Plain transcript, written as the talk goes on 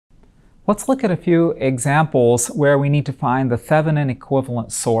Let's look at a few examples where we need to find the Thevenin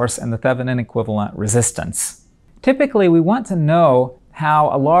equivalent source and the Thevenin equivalent resistance. Typically, we want to know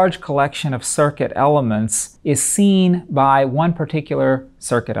how a large collection of circuit elements is seen by one particular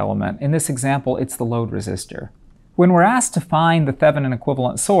circuit element. In this example, it's the load resistor. When we're asked to find the Thevenin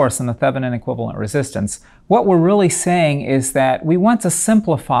equivalent source and the Thevenin equivalent resistance, what we're really saying is that we want to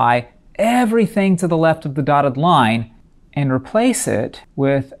simplify everything to the left of the dotted line and replace it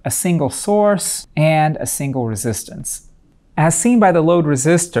with a single source and a single resistance. As seen by the load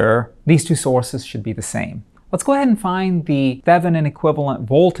resistor, these two sources should be the same. Let's go ahead and find the Thevenin equivalent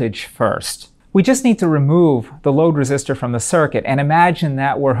voltage first. We just need to remove the load resistor from the circuit and imagine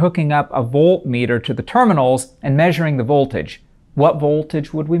that we're hooking up a voltmeter to the terminals and measuring the voltage. What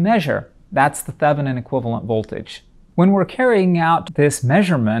voltage would we measure? That's the Thevenin equivalent voltage. When we're carrying out this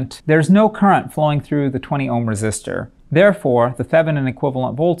measurement, there's no current flowing through the 20 ohm resistor. Therefore, the Thevenin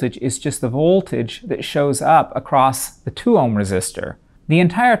equivalent voltage is just the voltage that shows up across the 2 ohm resistor. The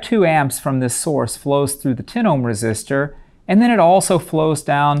entire 2 amps from this source flows through the 10 ohm resistor, and then it also flows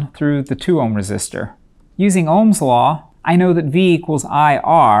down through the 2 ohm resistor. Using Ohm's law, I know that V equals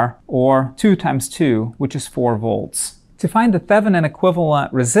IR, or 2 times 2, which is 4 volts. To find the Thevenin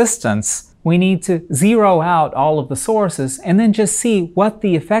equivalent resistance, we need to zero out all of the sources and then just see what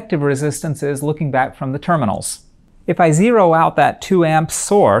the effective resistance is looking back from the terminals. If I zero out that 2 amp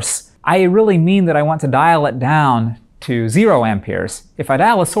source, I really mean that I want to dial it down to 0 amperes. If I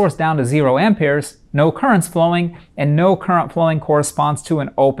dial a source down to 0 amperes, no current's flowing, and no current flowing corresponds to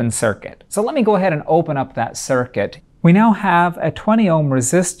an open circuit. So let me go ahead and open up that circuit. We now have a 20 ohm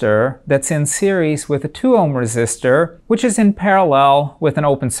resistor that's in series with a 2 ohm resistor, which is in parallel with an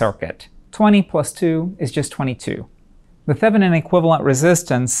open circuit. 20 plus 2 is just 22. The Thevenin equivalent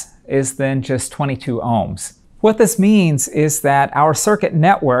resistance is then just 22 ohms. What this means is that our circuit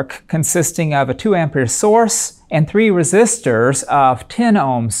network, consisting of a 2 ampere source and 3 resistors of 10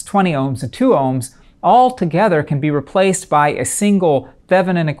 ohms, 20 ohms, and 2 ohms, all together can be replaced by a single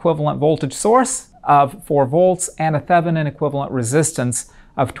Thevenin equivalent voltage source of 4 volts and a Thevenin equivalent resistance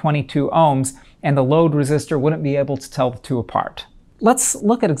of 22 ohms, and the load resistor wouldn't be able to tell the two apart. Let's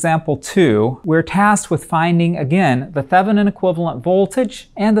look at example 2. We're tasked with finding, again, the Thevenin equivalent voltage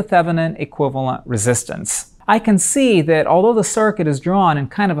and the Thevenin equivalent resistance. I can see that although the circuit is drawn in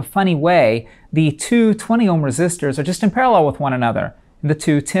kind of a funny way, the two 20 ohm resistors are just in parallel with one another. The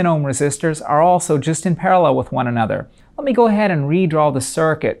two 10 ohm resistors are also just in parallel with one another. Let me go ahead and redraw the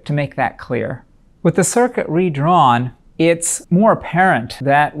circuit to make that clear. With the circuit redrawn, it's more apparent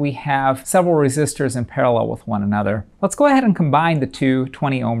that we have several resistors in parallel with one another. Let's go ahead and combine the two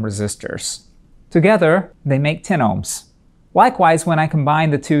 20 ohm resistors. Together, they make 10 ohms. Likewise, when I combine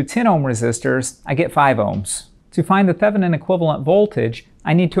the two 10 ohm resistors, I get 5 ohms. To find the Thevenin equivalent voltage,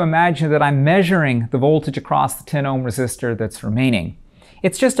 I need to imagine that I'm measuring the voltage across the 10 ohm resistor that's remaining.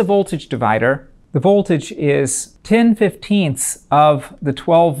 It's just a voltage divider. The voltage is 10/15 of the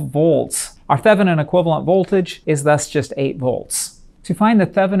 12 volts. Our Thevenin equivalent voltage is thus just 8 volts. To find the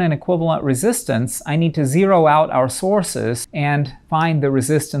Thevenin equivalent resistance, I need to zero out our sources and find the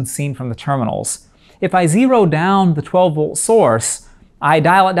resistance seen from the terminals. If I zero down the 12 volt source, I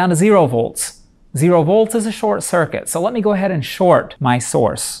dial it down to 0 volts. 0 volts is a short circuit, so let me go ahead and short my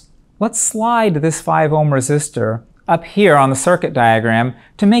source. Let's slide this 5 ohm resistor up here on the circuit diagram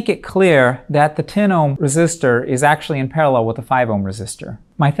to make it clear that the 10 ohm resistor is actually in parallel with the 5 ohm resistor.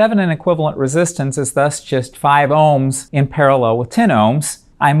 My Thevenin equivalent resistance is thus just 5 ohms in parallel with 10 ohms.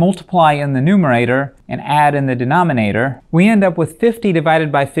 I multiply in the numerator and add in the denominator. We end up with 50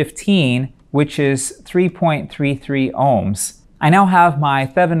 divided by 15, which is 3.33 ohms. I now have my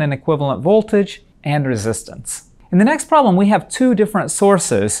Thevenin equivalent voltage and resistance. In the next problem, we have 2 different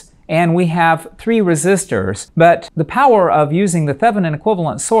sources and we have 3 resistors, but the power of using the Thevenin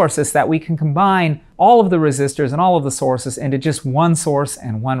equivalent source is that we can combine all of the resistors and all of the sources into just one source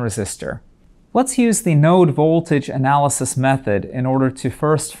and one resistor. Let's use the node voltage analysis method in order to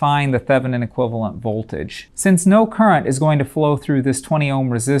first find the Thevenin equivalent voltage. Since no current is going to flow through this 20 ohm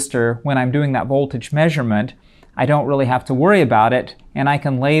resistor when I'm doing that voltage measurement, I don't really have to worry about it, and I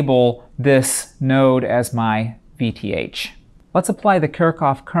can label this node as my VTH. Let's apply the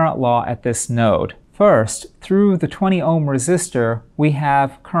Kirchhoff current law at this node. First, through the 20 ohm resistor, we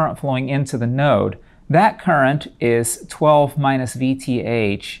have current flowing into the node. That current is 12 minus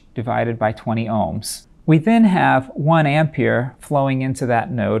VTH divided by 20 ohms. We then have 1 ampere flowing into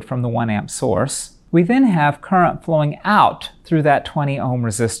that node from the 1 amp source. We then have current flowing out through that 20 ohm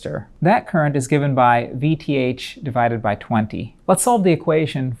resistor. That current is given by VTH divided by 20. Let's solve the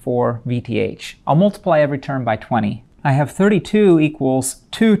equation for VTH. I'll multiply every term by 20. I have 32 equals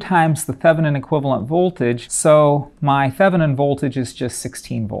 2 times the Thevenin equivalent voltage, so my Thevenin voltage is just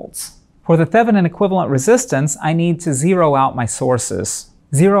 16 volts. For the Thevenin equivalent resistance, I need to zero out my sources.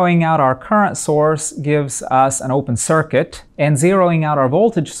 Zeroing out our current source gives us an open circuit, and zeroing out our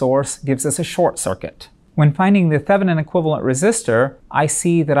voltage source gives us a short circuit. When finding the Thevenin equivalent resistor, I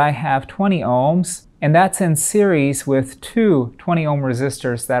see that I have 20 ohms, and that's in series with two 20 ohm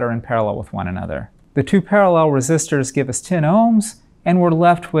resistors that are in parallel with one another. The two parallel resistors give us 10 ohms, and we're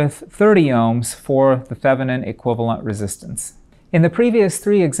left with 30 ohms for the Thevenin equivalent resistance. In the previous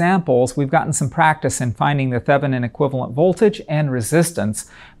 3 examples, we've gotten some practice in finding the Thevenin equivalent voltage and resistance,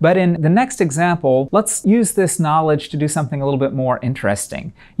 but in the next example, let's use this knowledge to do something a little bit more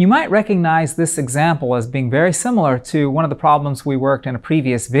interesting. You might recognize this example as being very similar to one of the problems we worked in a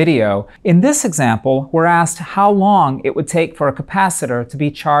previous video. In this example, we're asked how long it would take for a capacitor to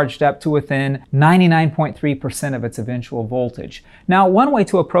be charged up to within 99.3% of its eventual voltage. Now, one way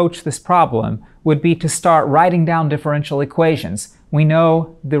to approach this problem would be to start writing down differential equations. We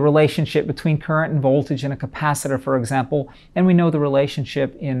know the relationship between current and voltage in a capacitor, for example, and we know the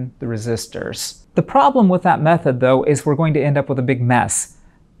relationship in the resistors. The problem with that method, though, is we're going to end up with a big mess.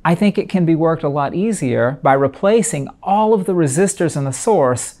 I think it can be worked a lot easier by replacing all of the resistors in the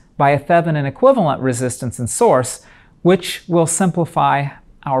source by a Thevenin equivalent resistance and source, which will simplify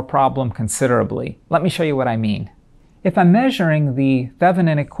our problem considerably. Let me show you what I mean. If I'm measuring the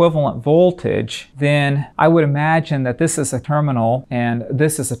Thevenin equivalent voltage, then I would imagine that this is a terminal and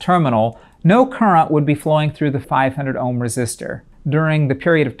this is a terminal. No current would be flowing through the 500 ohm resistor during the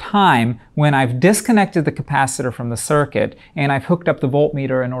period of time when I've disconnected the capacitor from the circuit and I've hooked up the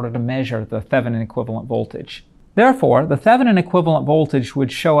voltmeter in order to measure the Thevenin equivalent voltage. Therefore, the Thevenin equivalent voltage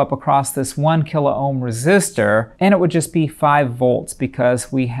would show up across this 1 kilo ohm resistor, and it would just be 5 volts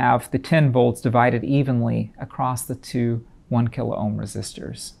because we have the 10 volts divided evenly across the two 1 kilo ohm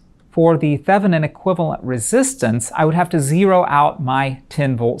resistors. For the Thevenin equivalent resistance, I would have to zero out my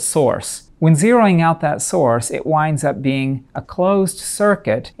 10 volt source. When zeroing out that source, it winds up being a closed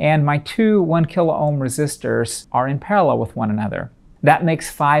circuit, and my two 1 kilo ohm resistors are in parallel with one another. That makes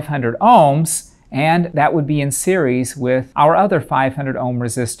 500 ohms, and that would be in series with our other 500 ohm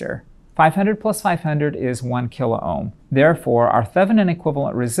resistor. 500 plus 500 is 1 kilo ohm. Therefore, our Thevenin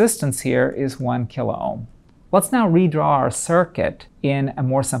equivalent resistance here is 1 kilo ohm. Let's now redraw our circuit in a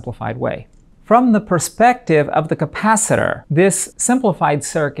more simplified way. From the perspective of the capacitor, this simplified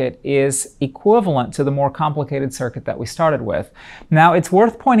circuit is equivalent to the more complicated circuit that we started with. Now, it's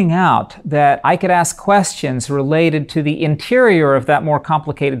worth pointing out that I could ask questions related to the interior of that more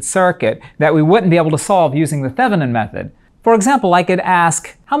complicated circuit that we wouldn't be able to solve using the Thevenin method. For example, I could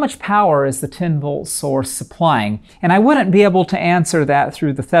ask, how much power is the 10 volt source supplying? And I wouldn't be able to answer that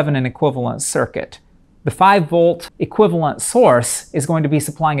through the Thevenin equivalent circuit. The 5 volt equivalent source is going to be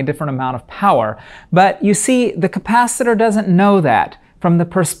supplying a different amount of power. But you see, the capacitor doesn't know that. From the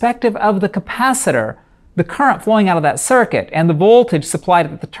perspective of the capacitor, the current flowing out of that circuit and the voltage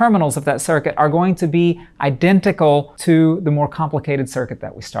supplied at the terminals of that circuit are going to be identical to the more complicated circuit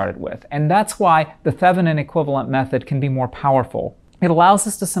that we started with. And that's why the Thevenin equivalent method can be more powerful. It allows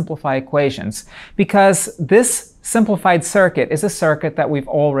us to simplify equations because this simplified circuit is a circuit that we've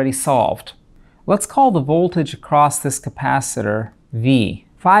already solved. Let's call the voltage across this capacitor V.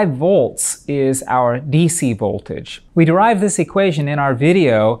 5 volts is our DC voltage. We derived this equation in our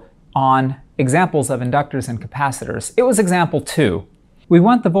video on examples of inductors and capacitors. It was example 2. We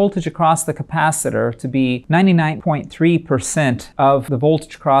want the voltage across the capacitor to be 99.3% of the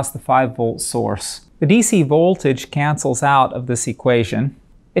voltage across the 5 volt source. The DC voltage cancels out of this equation.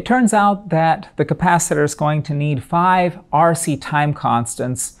 It turns out that the capacitor is going to need 5 RC time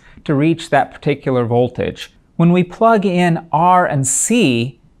constants to reach that particular voltage. When we plug in R and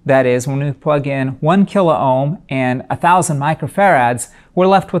C, that is, when we plug in 1 kilo ohm and 1,000 microfarads, we're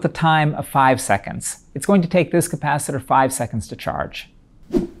left with a time of 5 seconds. It's going to take this capacitor 5 seconds to charge.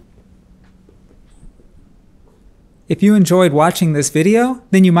 If you enjoyed watching this video,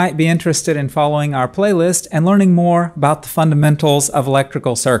 then you might be interested in following our playlist and learning more about the fundamentals of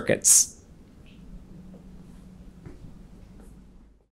electrical circuits.